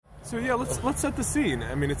So yeah, let's set the scene.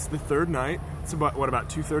 I mean, it's the third night. It's about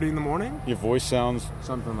 2:30 in the morning. Your voice sounds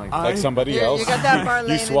something like somebody else. You got that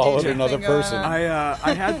Marlene You swallowed DJ another thing person. I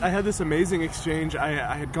had this amazing exchange.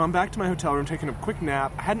 I had gone back to my hotel room, taken a quick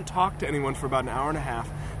nap. I hadn't talked to anyone for about an hour and a half.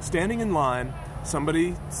 Standing in line,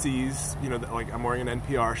 somebody sees, like I'm wearing an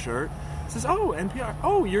NPR shirt. Says, "Oh, NPR.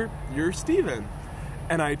 Oh, you're Steven."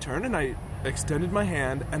 And I turned and I extended my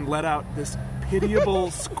hand and let out this pitiable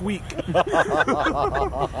squeak.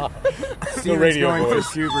 The radio going voice.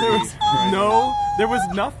 through puberty. No, there was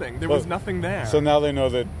nothing. There was nothing there. So now they know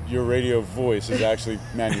that your radio voice is actually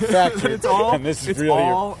manufactured. It's all. And this is it's really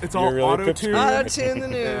all. It's all really auto-tuned. Auto-tune the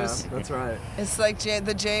news. Yeah, that's right. It's like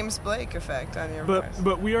the James Blake effect on your voice.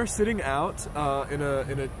 But we are sitting out in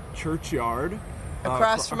a churchyard.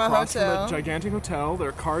 Across from a hotel. From a gigantic hotel. There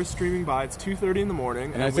are cars streaming by. It's 2:30 in the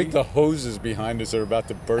morning. And I think the hoses behind us are about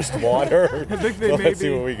to burst water. I think so let's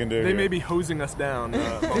see what we can do. They may be hosing us down.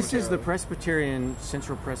 This is the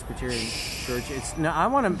Central Presbyterian Church. I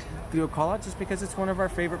want to call out just because it's one of our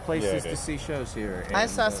favorite places to see shows here. I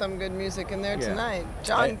saw some good music in there tonight.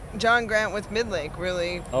 I- John Grant with Midlake,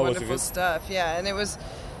 really was it wonderful good? stuff. Yeah, and it was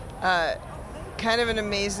kind of an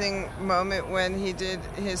amazing moment when he did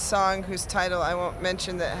his song, whose title I won't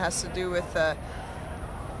mention, that has to do with.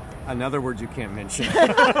 Another word you can't mention.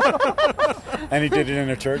 And he did it in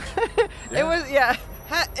a church? It was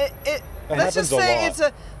let's just happens a say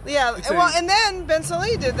lot. it's a and then Ben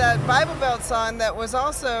Salih did that Bible Belt song that was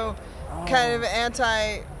also kind of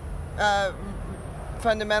anti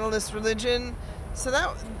fundamentalist religion. So that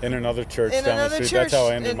In another church In down the another street. That's how I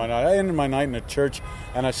church. ended my night. I ended my night in a church,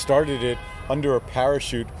 and I started it under a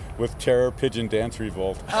parachute with Terror Pigeon Dance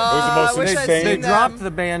Revolt. It was I the wish most I'd They seen insane. that. dropped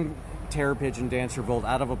the band Terror Pigeon Dance Revolt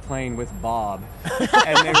out of a plane with Bob, and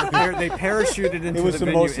they parachuted into was the the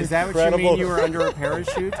venue. most Is that what you incredible- mean? You were under a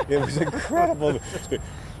parachute? It was incredible.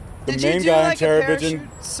 The did main you do guy in like Terror a Pigeon.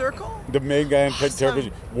 parachute circle? The main guy in Terror Awesome.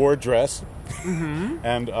 Pigeon wore a dress,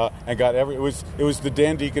 and got every. It was the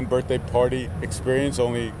Dan Deacon birthday party experience,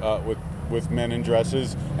 only with men in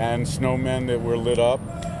dresses and snowmen that were lit up,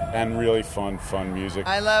 and really fun music.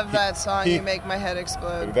 I love that song. he- You Make My Head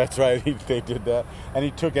Explode. That's right. They did that, and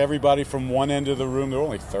he took everybody from one end of the room. There were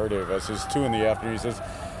only 30 of us. It was 2 PM. He says.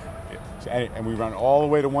 And we ran all the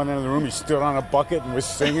way to one end of the room. He stood on a bucket and was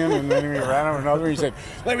singing, and then we ran on another. He said,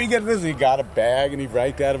 "Let me get this." And he got a bag, and he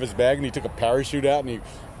raked out of his bag, and he took a parachute out, and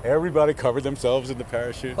everybody covered themselves in the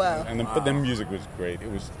parachute. Wow. But the music was great.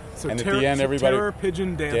 It was, and at Terror- the end, everybody Terror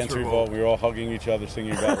Pigeon Dance Revolt. We were all hugging each other,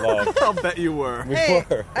 singing about love. I'll bet you were. We Hey,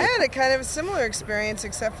 were. I had a kind of similar experience,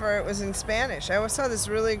 except for it was in Spanish. I saw this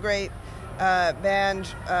really great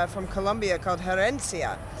band from Colombia called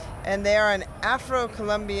Herencia, and they are an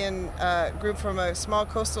Afro-Colombian group from a small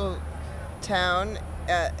coastal town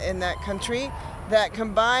in that country that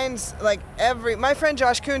combines my friend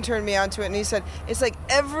Josh Kuhn turned me onto it, and he said it's like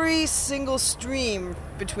every single stream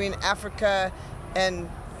between Africa and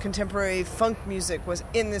contemporary funk music was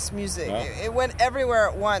in this music. Yeah. It went everywhere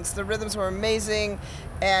at once. The rhythms were amazing,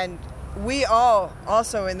 and we all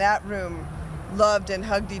also in that room loved and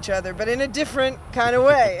hugged each other, but in a different kind of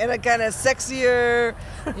way, in a kind of sexier,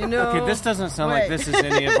 Okay, this doesn't sound like way. this is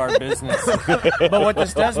any of our business. But what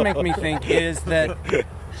this does make me think is that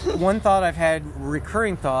one thought I've had,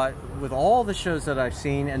 recurring thought, with all the shows that I've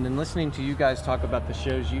seen, and then listening to you guys talk about the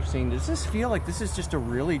shows you've seen, does this feel like this is just a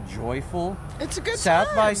really joyful It's a good South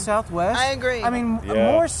time. by Southwest? I agree. I mean,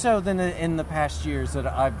 Yeah. more so than in the past years that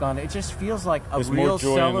I've gone. It just feels like a There's more real joy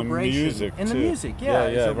in the celebration. music, In the too. music, Yeah, yeah.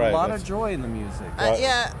 There's a right. lot That's- of joy in the music.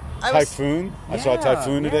 I was Typhoon. I saw Yeah,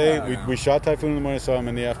 Typhoon today. yeah. We shot Typhoon in the morning. I saw him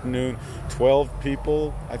in the afternoon. 12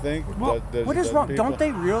 people, I think. Well, what is wrong? Don't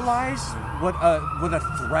they realize what a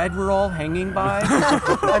thread we're all hanging by?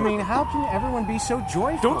 I mean, how can everyone be so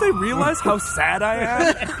joyful? Don't they realize how sad I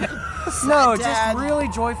am? No, Dad. just really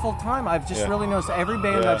joyful time. I've just Yeah. really noticed every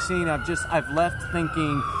band Yeah. I've seen. I've left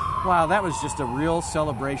thinking, wow, that was just a real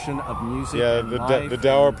celebration of music. Yeah, and the life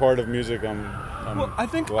dour and- part of music. I'm Well, I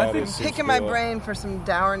think picking my brain for some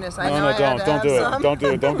dourness. I know No, I had to don't have do it. some. Don't do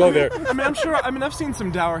it. Don't go there. I've seen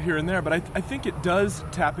some dour here and there, but I think it does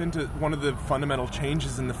tap into one of the fundamental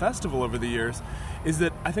changes in the festival over the years, is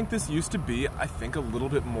that I think this used to be, a little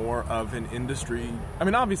bit more of an industry. I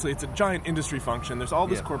mean, obviously, it's a giant industry function. There's all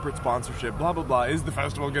this Yeah. corporate sponsorship, blah, blah, blah. Is the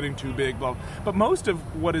festival getting too big? Blah. But most of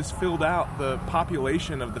what has filled out the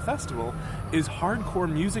population of the festival is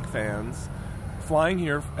hardcore music fans flying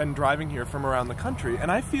here and driving here from around the country.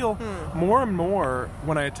 And I feel more and more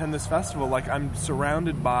when I attend this festival like I'm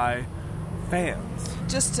surrounded by fans.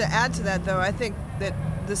 Just to add to that, though, I think that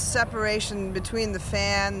the separation between the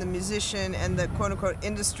fan, the musician, and the quote-unquote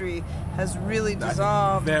industry has really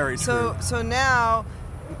dissolved. Very true. So now,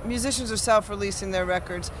 musicians are self-releasing their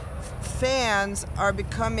records. Fans are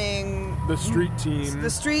becoming The street team. the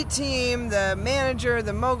street team, the manager,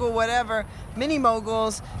 the mogul, whatever, mini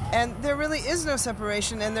moguls, and there really is no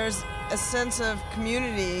separation, and there's a sense of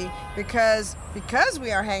community because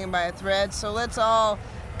we are hanging by a thread. So let's all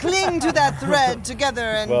cling to that thread together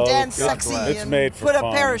and dance sexy it's and made for put fun.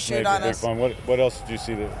 a parachute It's made on for us. fun. What else did you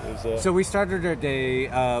see that is? So we started our day.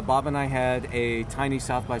 Bob and I had a tiny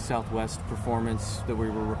South by Southwest performance that we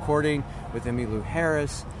were recording with Emmylou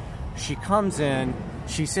Harris. She comes in,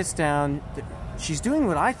 she sits down, she's doing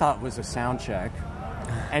what I thought was a sound check,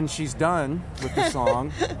 and she's done with the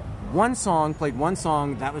song. Played one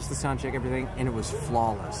song, that was the sound check, everything, and it was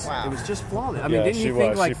flawless. Wow. It was just flawless. I Yeah, mean, didn't she you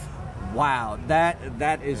think, was. wow, that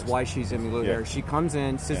is why she's Emmylou Yeah. Harris. She comes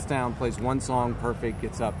in, sits down, plays one song, perfect,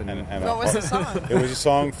 gets up, and What was the song? It was a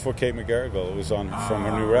song for Kate McGarrigle. It was from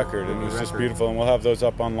her new record, and it was just beautiful. And we'll have those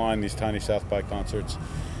up online, these tiny South by concerts.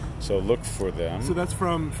 So look for them. So that's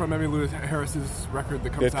from Emmylou Harris's record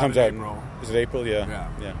that it comes out in April. Is it April? Yeah.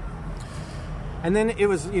 And then it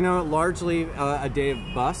was, largely a day of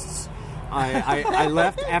busts. I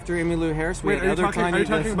left after Emmylou Harris. We Wait, had are other you tiny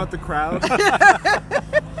talking about the crowd?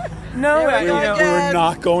 No, Here we go We again. were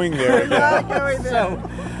not going there. Not going there. So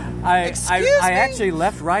I Excuse me? actually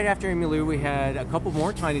left right after Emmylou. We had a couple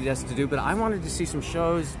more tiny desks to do, but I wanted to see some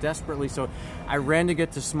shows desperately, so I ran to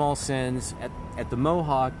get to Small Sins at the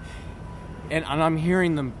Mohawk, and I'm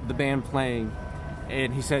hearing the band playing,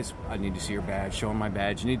 and he says, I need to see your badge. Show him my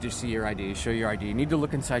badge. You need to see your ID. Show your ID. You need to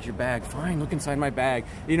look inside your bag. Fine, look inside my bag.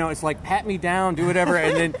 It's like pat me down, do whatever,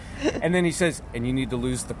 and then he says, and you need to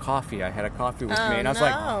lose the coffee. I had a coffee with me, and I was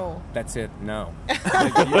like, no. that's it, no. You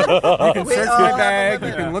can We search all my have a bag,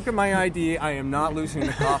 limit. you can look at my ID. I am not losing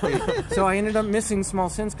the coffee. So I ended up missing Small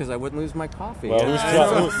Sins because I wouldn't lose my coffee. Well,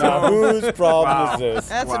 whose problem is this?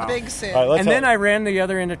 That's Wow. a big sin. All right, let's And then have- I ran the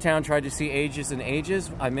other end of town, tried to see Ages and Ages.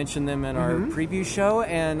 I mentioned them in our preview show,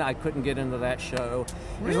 and I couldn't get into that show.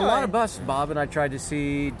 There's a lot Really? of busts. Bob and I tried to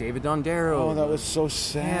see David Dondero. Oh, that was so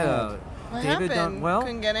sad. Yeah. What David happened? well,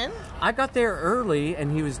 Couldn't get in? I got there early,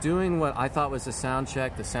 and he was doing what I thought was a sound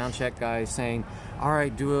check. The sound check guy is saying, all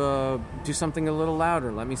right, do something a little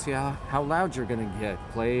louder. Let me see how loud you're going to get.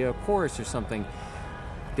 Play a chorus or something.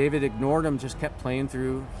 David ignored him, just kept playing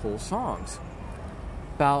through whole songs.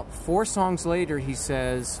 About 4 songs later, he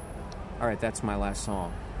says, all right, that's my last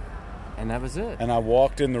song. And that was it. And I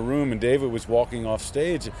walked in the room, and David was walking off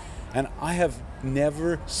stage. And I have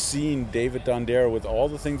never seen David Dondero with all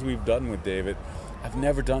the things we've done with David. I've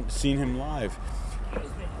never seen him live.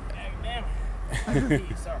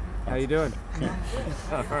 How you doing?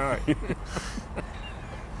 All right.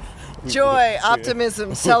 Joy,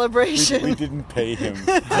 optimism, celebration. We didn't pay him.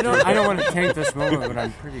 I don't want to taint this moment, but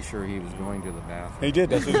I'm pretty sure he was going to the bathroom. He did.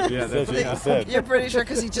 That's what he said. You're pretty sure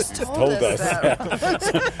because he just told Told us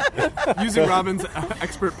us. that. Using Robin's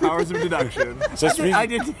expert powers of deduction. So I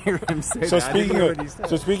didn't hear him say So that. I didn't hear what he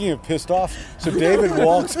said. speaking of pissed off, so David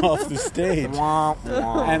walks off the stage, Womp,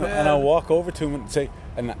 womp. and I walk over to him and say,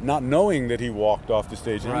 and not knowing that he walked off the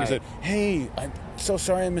stage, and Right. he said, "Hey, I'm so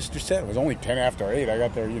sorry I missed your set. It was only 10 after 8. I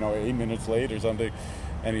got there, 8 minutes late or something."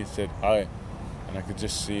 And he said, "All right." And I could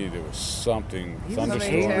just see there was something He was Something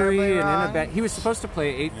thunderstorm. terrible. angry and in a wrong. bad. He was supposed to play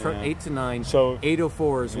 8 to 9. So-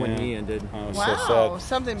 8:04 is when Yeah. he ended. I was Wow, so sad.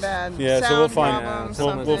 something bad. Yeah, Sound so we'll find. problem, Yeah,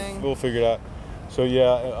 something. We'll figure it out. So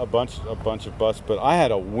yeah, a bunch of busts, but I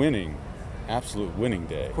had a absolute winning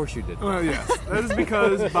day. Of course you did. Well, yes. That is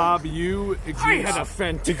because, Bob, you exude...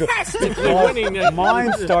 fantastic winning day.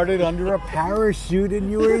 Mine started under a parachute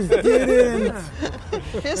and yours didn't.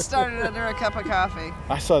 His started under a cup of coffee.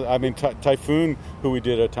 Typhoon, who we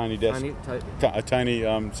did a tiny desk, Tiny- a tiny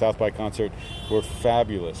South by concert, were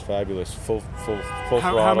fabulous, full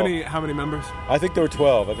How throttle. many members? I think there were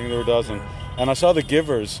 12. I think there were a dozen. And I saw the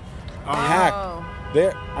Givers packed. Oh. They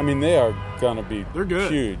are gonna be They're good.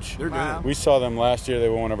 huge. They're good. Wow. We saw them last year. They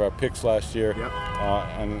were one of our picks last year. Yep.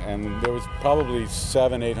 And there was probably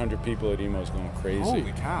 700-800 people at Emo's going crazy.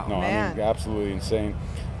 Holy cow. No, I Man. mean, absolutely insane.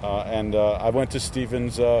 And I went to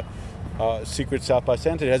Stephen's Secret South by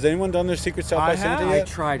Santa. Has anyone done their Secret South by I Santa have. I yet?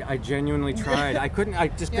 tried. I genuinely tried. I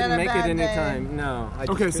just You had couldn't a make it bad any day. time. No. I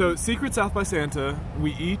just Okay, so couldn't. Secret South by Santa,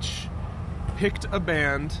 we each picked a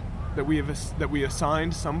band that we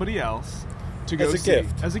assigned somebody else to go As a see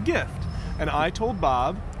gift. as a gift. And I told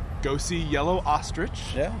Bob, go see Yellow Ostrich.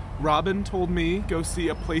 Yeah. Robin told me, go see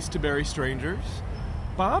A Place to Bury Strangers.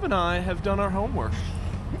 Bob and I have done our homework.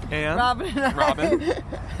 And Robin and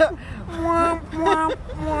I.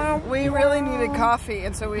 Robin. We really needed coffee,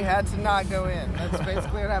 and so we had to not go in. That's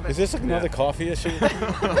basically what happened. Is this another coffee issue?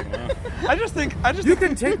 I just think You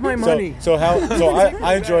can take my money. So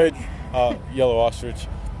I enjoyed Yellow Ostrich.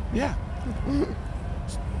 Yeah.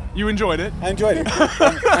 You enjoyed it. I enjoyed it.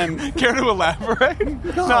 And Care to elaborate?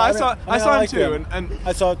 No, I saw him liked too, them. and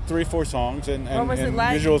I saw 3-4 songs, and What was it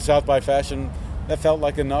like? usual South by Fashion. That felt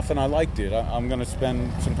like enough, and I liked it. I'm going to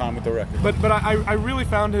spend some time with the record. but I really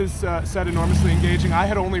found his set enormously engaging. I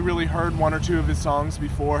had only really heard one or two of his songs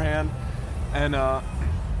beforehand, and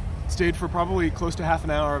stayed for probably close to half an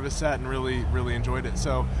hour of his set and really enjoyed it.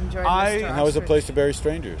 So Enjoyed And how was A Place to Bury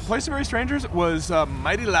Strangers? Place to Bury Strangers was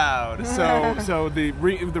mighty loud. So the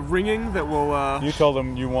ringing that will. You told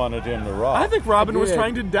him you wanted him to rock. I think Robin was did.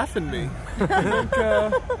 trying to deafen me. I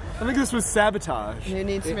think this was sabotage. You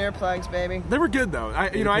need some earplugs, baby. They were good though. I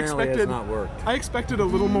Apparently expected. has not worked. I expected a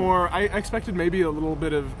little more. I expected maybe a little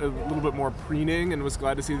bit more preening, and was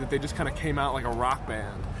glad to see that they just kind of came out like a rock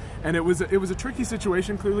band. And it was a tricky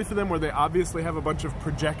situation clearly for them, where they obviously have a bunch of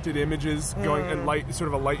projected images going and sort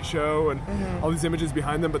of a light show and all these images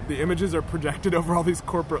behind them, but the images are projected over all these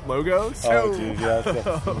corporate logos. Oh, geez, yeah,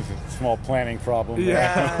 that was a small planning problem.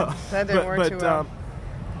 Yeah. That didn't work too well.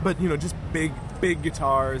 But just big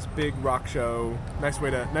guitars, big rock show. Nice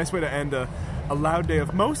way to end a loud day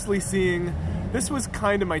of mostly seeing. This was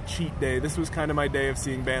kind of my cheat day. This was kind of my day of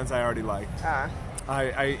seeing bands I already liked.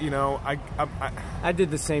 I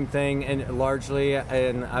did the same thing, and largely,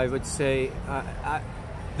 and I would say,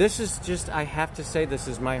 this is just, I have to say, this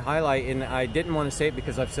is my highlight, and I didn't want to say it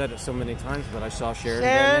because I've said it so many times, but I saw Sharon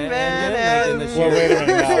Van Etten this Well, year. wait a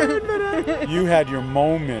minute now. You had your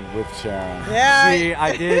moment with Sharon. Yeah.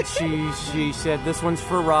 I did. She said this one's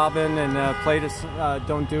for Robin and played us.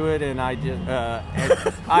 Don't do it. And I just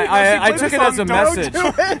I took it as a message.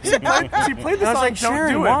 She played the And I was song like, Don't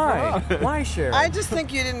Sharon, Do It. why? Why Sharon? I just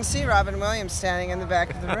think you didn't see Robin Williams standing in the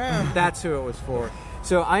back of the room. That's who it was for.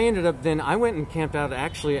 So I ended up then. I went and camped out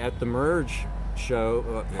actually at the Merge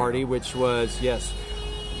show party, which was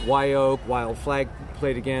Wye Oak, Wild Flag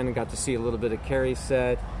played again, and got to see a little bit of Carrie's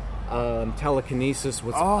set. Telekinesis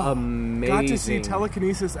was amazing. Got to see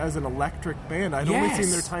Telekinesis as an electric band. I'd only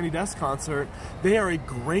seen their Tiny Desk concert. They are a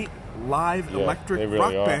great live electric they really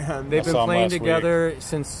rock are. band. They've I been saw 'em playing last together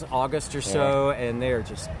since August or so, and they are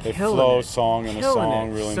just They killing flow it. song and a Killing song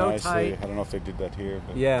it. really So nicely. tight. I don't know if they did that here.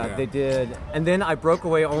 But Yeah, they did. And then I broke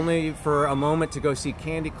away only for a moment to go see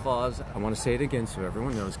Candy Claus. I want to say it again so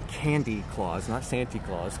everyone knows. Candy Claus, not Santa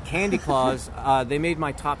Claus. Candy Claus. They made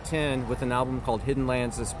my top 10 with an album called Hidden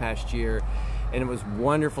Lands this past year. And it was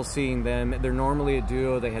wonderful seeing them. They're normally a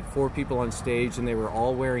duo. They had 4 people on stage, and they were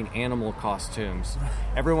all wearing animal costumes.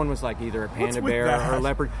 Everyone was like either a panda with bear that? or a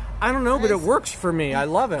leopard. I don't know, but it works for me. I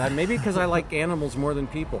love it. Maybe because I like animals more than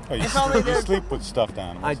people. Oh, you sleep with stuffed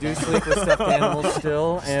animals. I do sleep with stuffed animals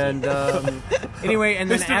still, and anyway, and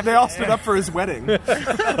then They all stood up for his wedding.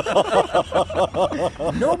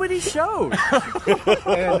 nobody showed.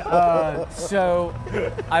 And so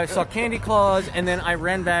I saw Candy Claus, and then I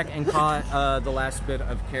ran back and caught the last bit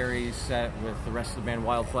of Carrie's set with the rest of the band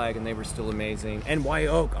Wild Flag, and they were still amazing. And Wye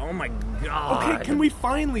Oak, oh my god! Okay, can we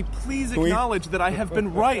finally please acknowledge that I have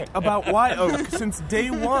been right about Wye Oak since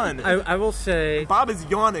day one? I will say, Bob is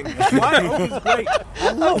yawning. Wye Oak is great.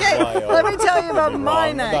 Okay, let me tell you about my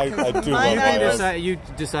Wrong. night. I do My love night Wye was- Oak. you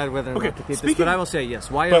decide whether or not Okay, to keep this, speaking- but I will say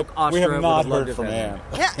yes. Wye But Oak, Ostra we have would not have loved heard to from have had Ann.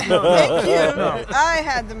 Yeah, thank you. I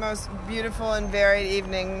had the most beautiful and varied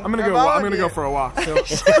evening. I'm gonna of go. all I'm of gonna you. go for a walk.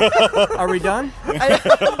 it. Are we done?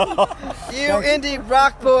 You indie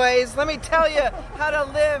rock boys, let me tell you how to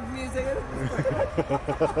live music.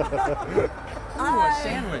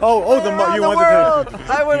 You the wanted world. to.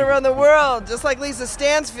 I want to run the world, just like Lisa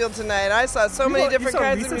Stansfield tonight. I saw so many different saw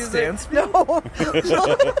kinds Lisa of music.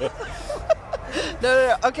 Stansfield?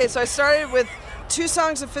 No. Okay, so I started with 2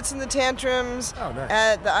 songs of Fits and the Tantrums Oh, nice.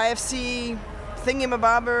 at the IFC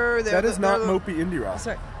thingamabobber. That is not mopey indie rock.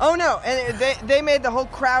 Sorry. Oh no! And they made the whole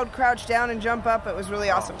crowd crouch down and jump up. It was really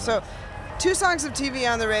awesome. So, 2 songs of TV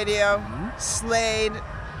on the radio, Slade,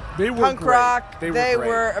 They were punk great. rock. They They great.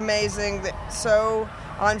 were amazing. So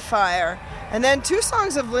on fire. And then 2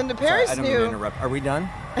 songs of Linda Perry's I don't mean to new interrupt. Are we done?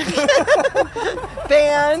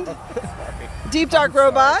 band, Deep Dark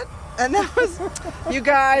Robot. And that was, you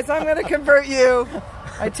guys, I'm going to convert you.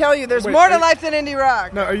 I tell you, there's Wait, more to are- life than indie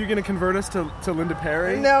rock. Now, are you going to convert us to Linda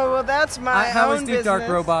Perry? No, well, that's my How own was Deep business. Dark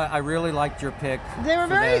Robot? I really liked your pick. They were for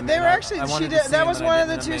very. them, They and were I actually. wanted She to did. see That them, was and I one of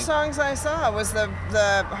the didn't 2 make- songs I saw. Was the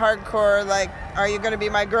hardcore, like, "Are you going to be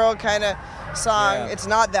my girl?" kind of song. Yeah. It's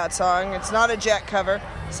not that song. It's not a Jet cover.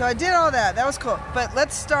 So I did all that. That was cool. But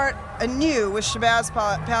let's start anew with Shabazz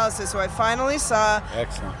Palaces, who I finally saw.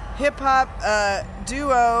 Excellent. Hip-hop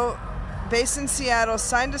duo based in Seattle,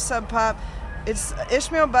 signed to Sub Pop. It's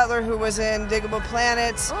Ishmael Butler, who was in Diggable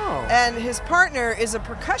Planets, Oh. and his partner is a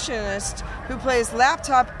percussionist who plays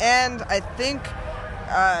laptop and I think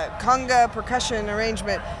conga percussion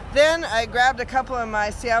arrangement. Then I grabbed a couple of my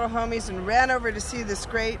Seattle homies and ran over to see this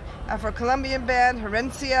great Afro-Colombian band,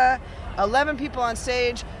 Herencia. 11 people on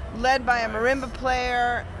stage, led by a marimba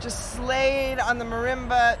player, just slayed on the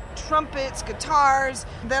marimba, trumpets, guitars.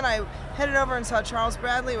 Then I headed over and saw Charles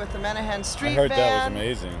Bradley with the Menahan Street I heard Band. that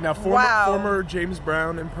was amazing. Now, Wow. former James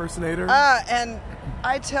Brown impersonator. And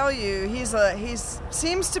I tell you, he's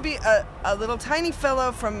seems to be a little tiny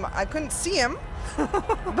fellow from, I couldn't see him,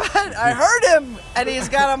 but I heard him, and he's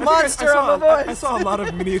got a monster of a voice. I saw a lot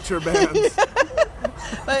of miniature bands.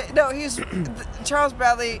 But no, he's Charles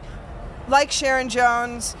Bradley, like Sharon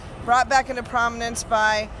Jones, brought back into prominence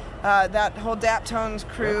by that whole Daptones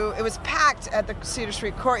crew. It was packed at the Cedar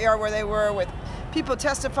Street Courtyard where they were, with people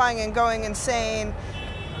testifying and going insane.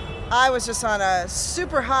 I was just on a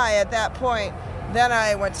super high at that point. Then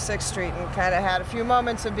I went to 6th Street and kind of had a few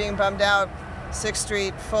moments of being bummed out. 6th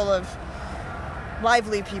Street full of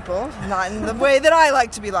lively people, not in the way that I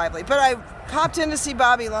like to be lively. But I popped in to see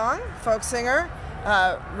Bobby Long, folk singer,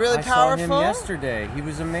 really I powerful. saw him yesterday. He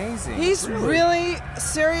was amazing. He's really,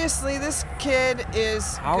 seriously, this kid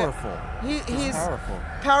is powerful. He's powerful.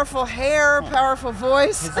 Powerful hair, powerful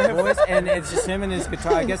voice. His voice, and it's just him and his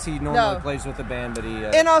guitar. I guess he normally plays with the band, but he...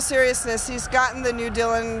 In all seriousness, he's gotten the New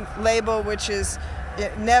Dylan label, which is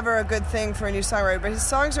never a good thing for a new songwriter. But his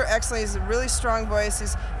songs are excellent. He's a really strong voice.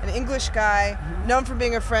 He's an English guy, known for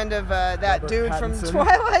being a friend of that Robert dude from Pattinson.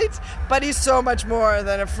 Twilight. But he's so much more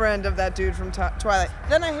than a friend of that dude from Twilight.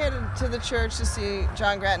 Then I headed to the church to see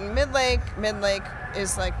John Grattan Midlake. Midlake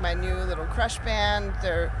is like my new little crush band.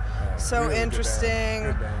 They're so really good interesting.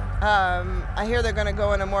 band. Good band. I hear they're going to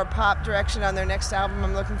go in a more pop direction on their next album.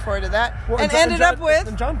 I'm looking forward to that. Well, and John- ended John- up with...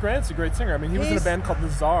 And John Grant's a great singer. I mean, he was in a He's- band called the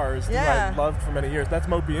Czars that Yeah. I loved for many years. That's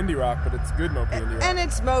mopey indie rock, but it's good mopey indie rock. And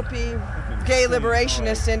it's mopey, gay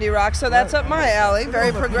liberationist indie rock, so that's up my alley. Very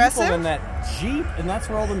People in progressive. that Jeep, and that's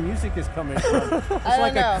where all the music is coming from. It's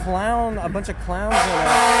like know. a bunch of clowns in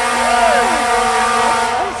it.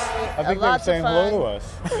 I think they were Lots of saying fun. hello to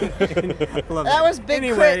us. That was Big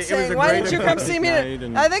Anyway, Crit it was saying, a "Why great didn't you come see me?" night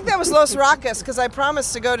and- I think that was Los Rocas because I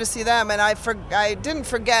promised to go to see them, and I didn't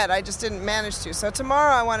forget. I just didn't manage to. So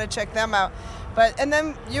tomorrow I want to check them out. And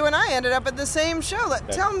then you and I ended up at the same show.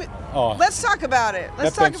 Tell me. Oh. Let's talk about it.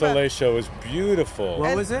 Let's That talk Ben about. Soleil show is beautiful.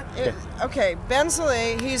 What was it? Okay, Ben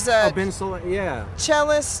Soleil. He's a Oh, Ben Soleil, yeah.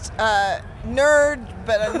 cellist, nerd,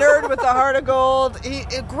 but a nerd with a heart of gold.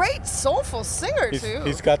 A great soulful singer too.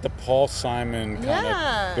 He's got the Paul Simon kind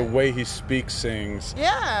Yeah. of, the way he speaks, sings.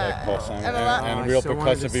 Yeah. Like Paul Simon. And a lot- And Oh, I real so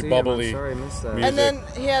wanted to percussive, see him. bubbly. I'm sorry I missed that. music. And then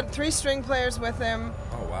he had 3 string players with him.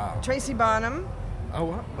 Oh, wow. Tracy Bonham. Oh,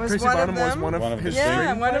 wow. Was Tracy one of Bonham was them. one of One of his his Yeah,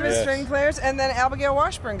 string one of his Yes. string players, and then Abigail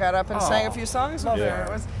Washburn got up and sang a few songs with Yeah.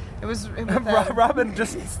 her. It was Robin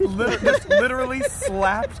just literally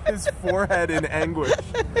slapped his forehead in anguish.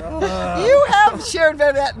 You have shared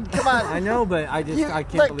that. Come on. I know, but I can't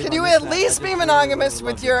believe Can I you missed at that. least I be just monogamous really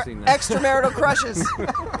with loved your seeing that. extramarital crushes?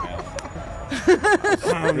 It's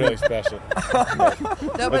really special.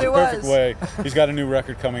 Nobody It's a was. perfect way. He's got a new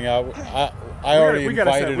record coming out. I already we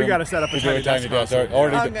gotta set- invited we him gotta set up a to do a Tiny Tiny Desk Desk. concert.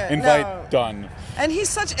 Already Okay, invite no. done. And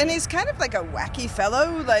he's kind of like a wacky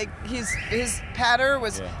fellow. Like his patter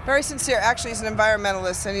was Yeah. very sincere. Actually, he's an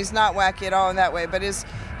environmentalist, and he's not wacky at all in that way. But he's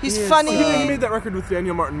is funny. He made that record with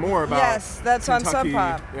Daniel Martin Moore about Yes, that's on Kentucky. Sub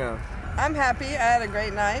Pop. Yeah. I'm happy. I had a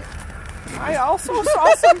great night. I also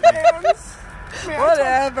saw some bands. May I talk-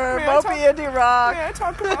 Whatever. may I talk- Mopey indie rock. May I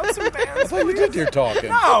talk about some I bands? thought you did your talking.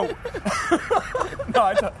 No. No,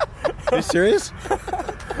 Are you serious?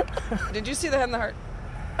 Did you see The Head and the Heart?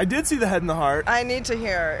 I did see The Head and the Heart. I need to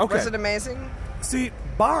hear. Okay. Was it amazing? See,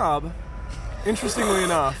 Bob, interestingly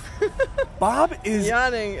enough, Bob is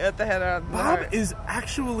Yawning at the Head and the Bob Heart. is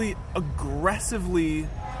actually aggressively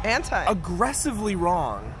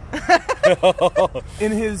wrong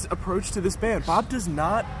in his approach to this band. Bob does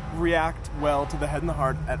not react well to The Head and the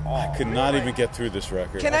Heart at all. Could not even get through this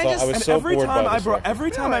record. Can I thought just- I was And so every bored time by I this brought record.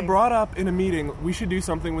 every time I Really? brought up in a meeting we should do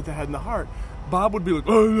something with The Head and the Heart, Bob would be like,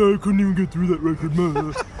 "Oh, I couldn't even get through that record."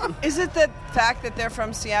 Is it the fact that they're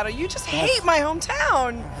from Seattle? You just hate my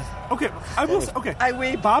hometown. Okay, I will. Okay, I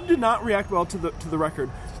weep. Bob did not react well to the record,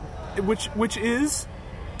 which is,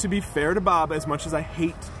 to be fair to Bob, as much as I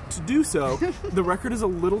hate to do so, the record is a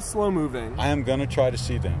little slow moving. I am gonna try to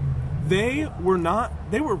see them. They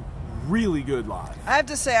were really good live. I have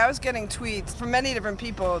to say, I was getting tweets from many different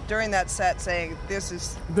people during that set saying, "This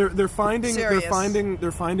is They're finding serious."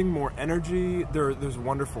 more energy. There's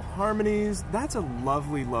wonderful harmonies. That's a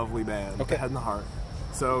lovely band. Okay. The Head and the Heart.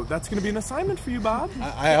 So that's going to be an assignment for you, Bob.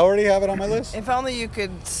 I already have it on my list. If only you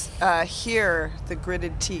could hear the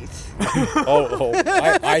gritted teeth.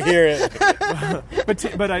 I hear it.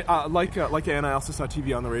 But I like Anna, I also saw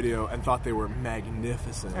TV on the radio and thought they were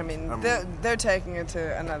magnificent. I mean, they're taking it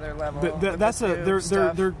to another level.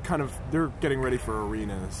 They're getting ready for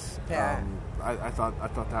arenas. Yeah. I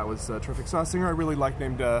thought that was terrific. Saw a singer I really like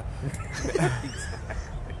named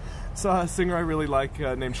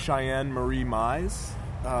named Cheyenne Marie Mize.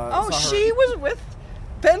 She was with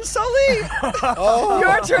Ben Sully.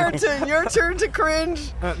 Your turn to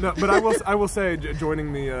cringe. No, but I will say,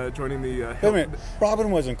 joining the Wait a minute.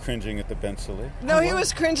 Robin wasn't cringing at the Ben Sully. No, he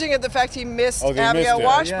was cringing at the fact he missed they Abigail missed it.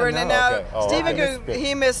 Washburn, Yeah, and no, now okay. Stephen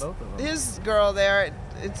he missed his girl there.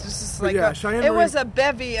 It's just like Cheyenne it Marie- was a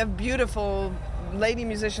bevy of beautiful lady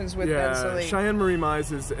musicians with Ben Sully. Cheyenne Marie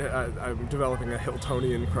Mize is. I'm developing a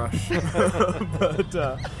Hiltonian crush,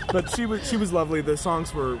 but she was lovely. The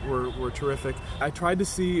songs were terrific. I tried to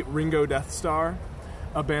see Ringo Death Star,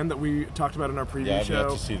 a band that we talked about in our preview show. I'd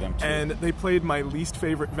love to see them too. And they played my least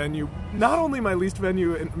favorite venue. Not only my least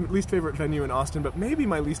favorite venue in Austin, but maybe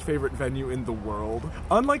my least favorite venue in the world.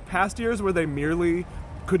 Unlike past years where they merely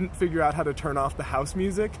couldn't figure out how to turn off the house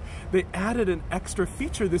music, they added an extra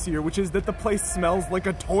feature this year, which is that the place smells like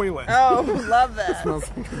a toilet. Oh, love that.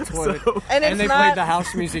 And they played the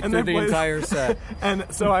house music through the entire set. And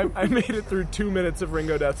so I made it through 2 minutes of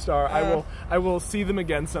Ringo Death Star. I will see them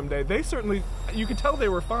again someday. They certainly, you could tell they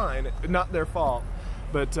were fine, not their fault,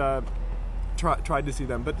 but tried to see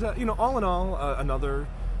them. But all in all, another.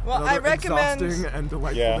 Well, I recommend exhausting and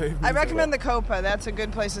delightful day. I recommend the Copa. That's a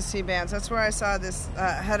good place to see bands. That's where I saw this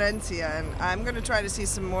Herencia, and I'm going to try to see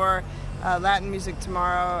some more Latin music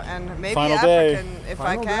tomorrow, and maybe Final day. African if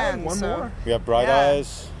Final I can. day, one more. We have Bright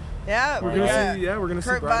Eyes. Yeah, We're gonna see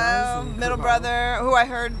Kurt Bright Eyes Vile, and Middle Kurt Vile. Brother, who I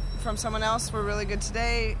heard from someone else were really good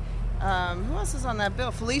today. Who else is on that bill?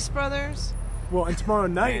 Felice Brothers. Well, and tomorrow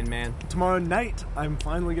night, Man. tomorrow night, I'm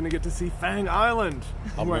finally going to get to see Fang Island.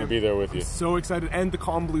 I'm who going to be there with you. So excited, and the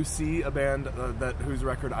Calm Blue Sea, a band whose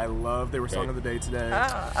record I love. They were Song Great. of the Day today.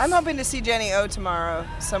 I'm hoping to see Jenny O tomorrow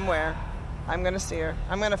somewhere. I'm going to see her.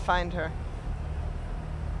 I'm going to find her.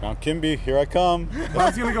 Mount Kimby, here I come. I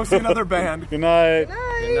was going to go see another band. Good night.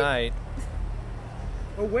 Good night.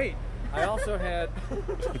 Oh wait, I also had